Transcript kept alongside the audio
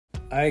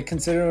I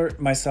consider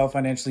myself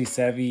financially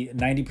savvy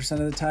 90%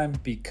 of the time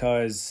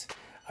because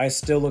I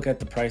still look at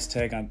the price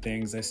tag on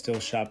things. I still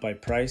shop by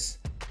price.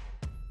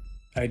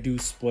 I do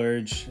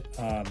splurge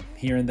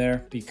here and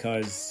there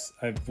because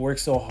I've worked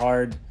so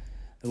hard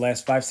the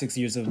last 5-6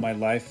 years of my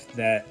life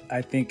that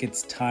I think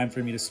it's time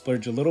for me to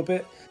splurge a little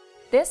bit.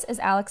 This is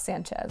Alex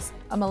Sanchez,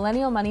 a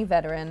millennial money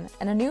veteran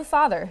and a new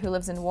father who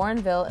lives in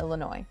Warrenville,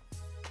 Illinois.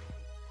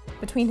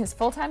 Between his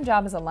full-time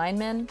job as a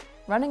lineman,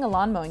 running a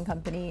lawn mowing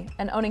company,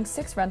 and owning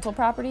 6 rental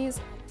properties,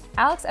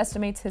 Alex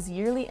estimates his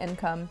yearly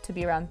income to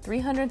be around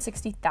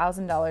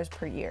 $360,000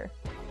 per year.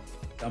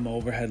 I'm an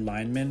overhead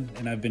lineman,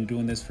 and I've been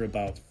doing this for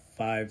about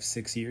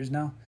 5-6 years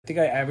now. I think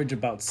I average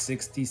about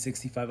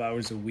 60-65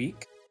 hours a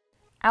week.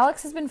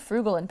 Alex has been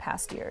frugal in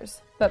past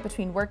years, but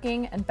between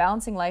working and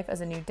balancing life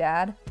as a new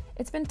dad,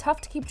 it's been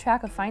tough to keep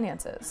track of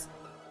finances.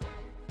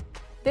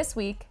 This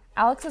week,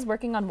 Alex is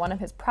working on one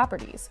of his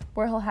properties,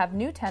 where he'll have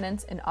new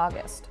tenants in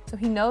August, so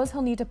he knows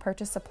he'll need to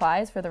purchase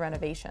supplies for the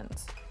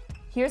renovations.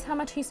 Here's how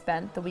much he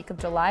spent the week of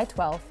July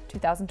 12,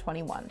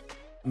 2021.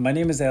 My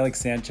name is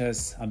Alex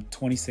Sanchez. I'm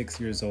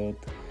 26 years old.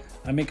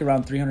 I make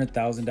around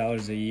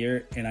 $300,000 a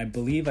year, and I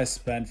believe I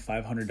spend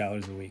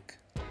 $500 a week.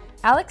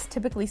 Alex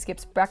typically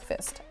skips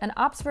breakfast and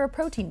opts for a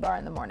protein bar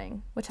in the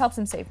morning, which helps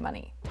him save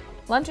money.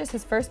 Lunch is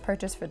his first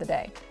purchase for the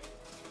day.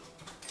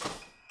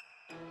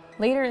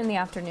 Later in the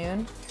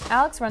afternoon,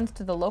 Alex runs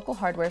to the local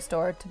hardware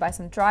store to buy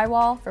some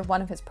drywall for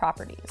one of his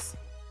properties.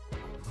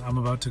 I'm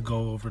about to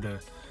go over to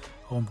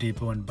Home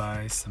Depot and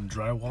buy some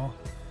drywall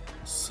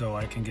so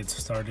I can get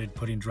started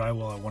putting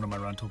drywall at one of my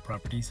rental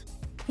properties.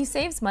 He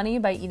saves money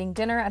by eating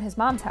dinner at his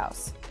mom's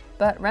house,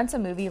 but rents a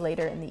movie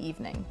later in the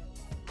evening.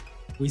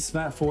 We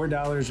spent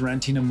 $4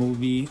 renting a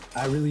movie.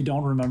 I really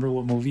don't remember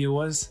what movie it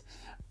was,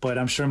 but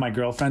I'm sure my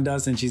girlfriend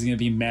does, and she's gonna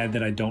be mad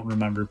that I don't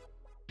remember.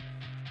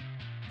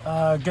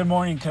 Good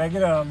morning. Can I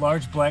get a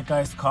large black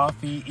iced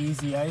coffee,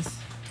 easy ice?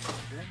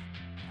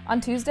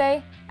 On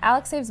Tuesday,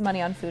 Alex saves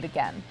money on food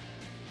again.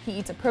 He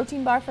eats a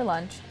protein bar for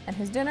lunch, and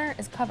his dinner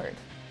is covered.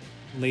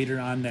 Later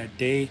on that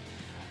day,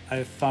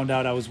 I found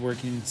out I was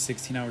working a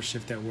 16-hour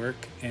shift at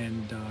work,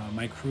 and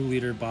my crew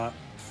leader bought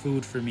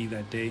food for me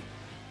that day.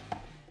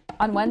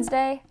 On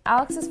Wednesday,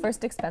 Alex's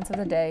first expense of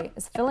the day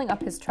is filling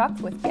up his truck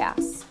with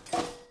gas.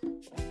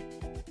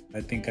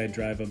 I think I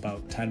drive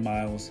about 10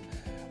 miles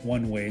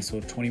one way,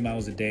 so 20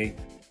 miles a day.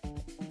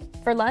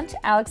 For lunch,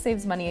 Alex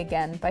saves money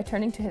again by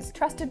turning to his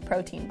trusted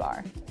protein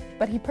bar,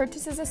 but he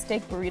purchases a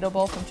steak burrito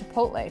bowl from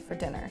Chipotle for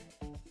dinner.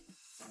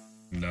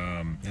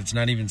 It's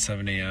not even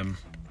 7 a.m.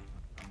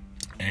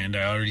 and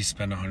I already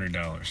spent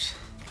 $100.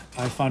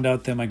 I found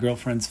out that my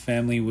girlfriend's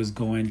family was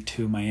going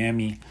to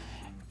Miami,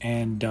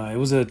 and it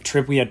was a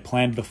trip we had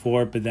planned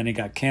before, but then it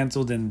got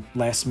canceled, and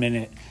last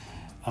minute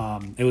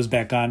it was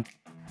back on.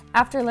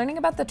 After learning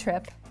about the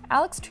trip,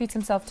 Alex treats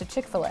himself to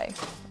Chick-fil-A.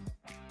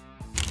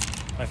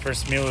 My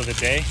first meal of the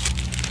day,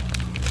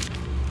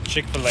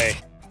 Chick-fil-A.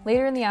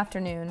 Later in the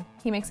afternoon,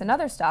 he makes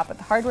another stop at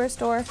the hardware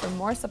store for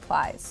more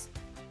supplies.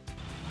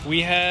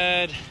 We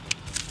had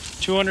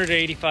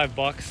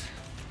 $285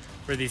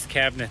 for these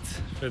cabinets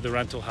for the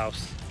rental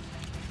house.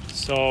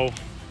 So,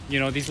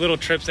 these little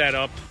trips add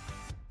up.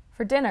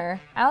 For dinner,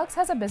 Alex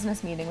has a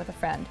business meeting with a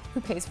friend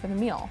who pays for the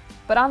meal.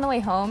 But on the way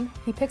home,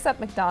 he picks up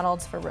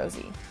McDonald's for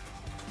Rosie.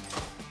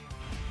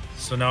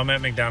 So now I'm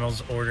at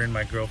McDonald's ordering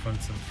my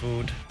girlfriend some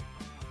food.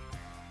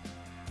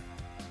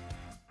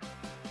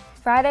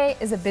 Friday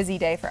is a busy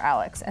day for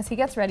Alex as he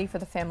gets ready for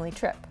the family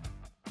trip.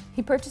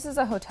 He purchases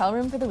a hotel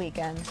room for the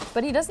weekend,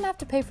 but he doesn't have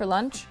to pay for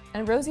lunch,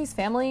 and Rosie's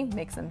family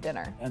makes them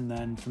dinner. And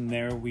then from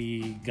there,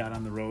 we got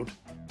on the road.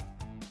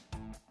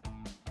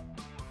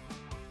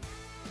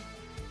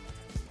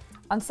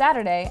 On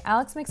Saturday,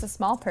 Alex makes a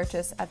small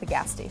purchase at the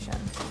gas station.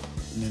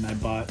 And then I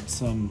bought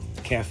some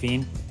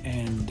caffeine,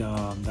 and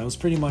that was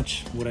pretty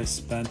much what I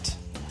spent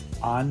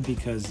on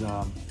because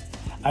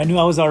I knew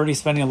I was already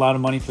spending a lot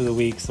of money for the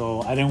week,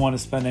 so I didn't want to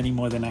spend any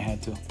more than I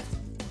had to.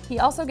 He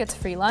also gets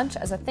free lunch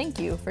as a thank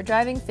you for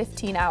driving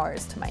 15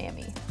 hours to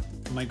Miami.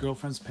 My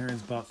girlfriend's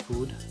parents bought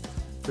food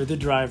for the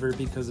driver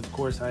because, of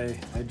course, I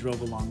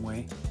drove a long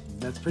way.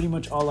 That's pretty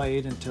much all I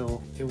ate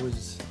until it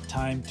was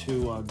time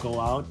to go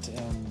out,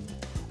 and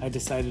I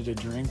decided to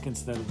drink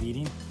instead of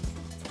eating.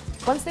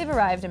 Once they've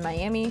arrived in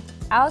Miami,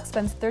 Alex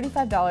spends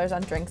 $35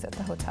 on drinks at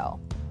the hotel.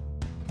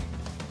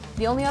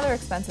 The only other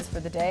expenses for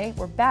the day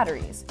were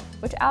batteries,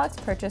 which Alex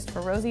purchased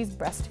for Rosie's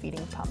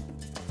breastfeeding pump.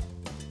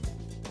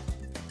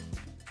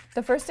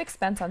 The first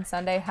expense on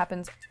Sunday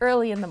happens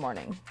early in the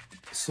morning.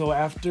 So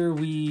after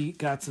we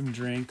got some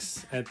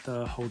drinks at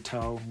the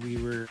hotel, we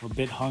were a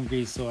bit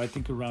hungry, so I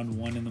think around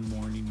 1 in the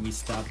morning we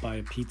stopped by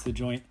a pizza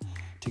joint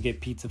to get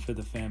pizza for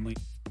the family.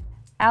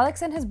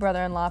 Alex and his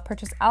brother-in-law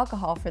purchase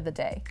alcohol for the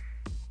day.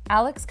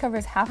 Alex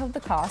covers half of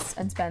the costs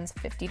and spends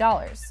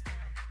 $50.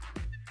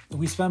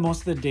 We spent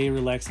most of the day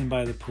relaxing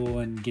by the pool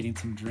and getting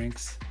some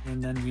drinks,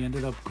 and then we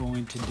ended up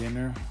going to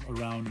dinner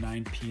around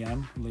 9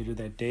 p.m. later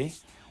that day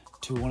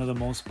to one of the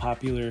most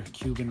popular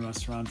Cuban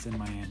restaurants in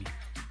Miami.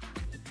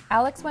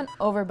 Alex went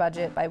over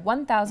budget by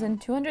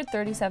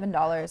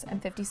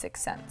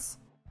 $1,237.56.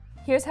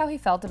 Here's how he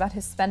felt about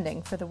his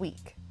spending for the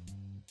week.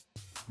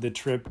 The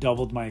trip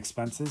doubled my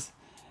expenses.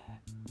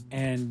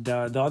 And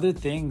the other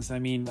things, I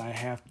mean, I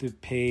have to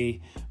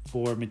pay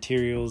for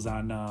materials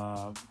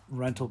on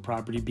rental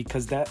property,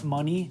 because that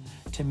money,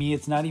 to me,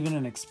 it's not even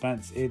an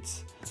expense.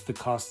 It's the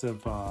cost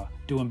of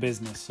doing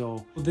business.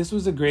 So this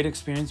was a great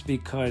experience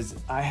because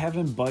I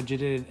haven't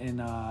budgeted in,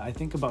 I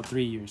think, about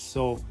 3 years.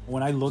 So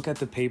when I look at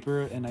the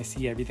paper and I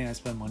see everything I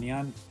spend money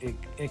on, it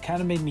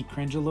kind of made me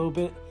cringe a little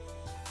bit.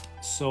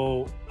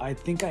 So I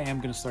think I am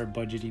going to start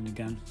budgeting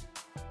again.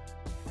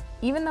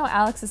 Even though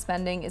Alex's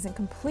spending isn't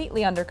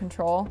completely under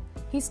control,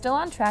 he's still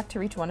on track to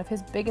reach one of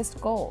his biggest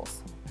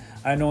goals.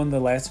 I know in the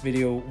last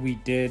video we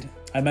did,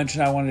 I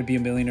mentioned I wanted to be a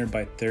millionaire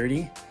by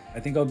 30. I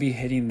think I'll be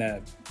hitting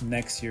that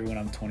next year when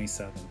I'm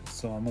 27.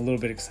 So I'm a little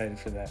bit excited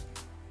for that.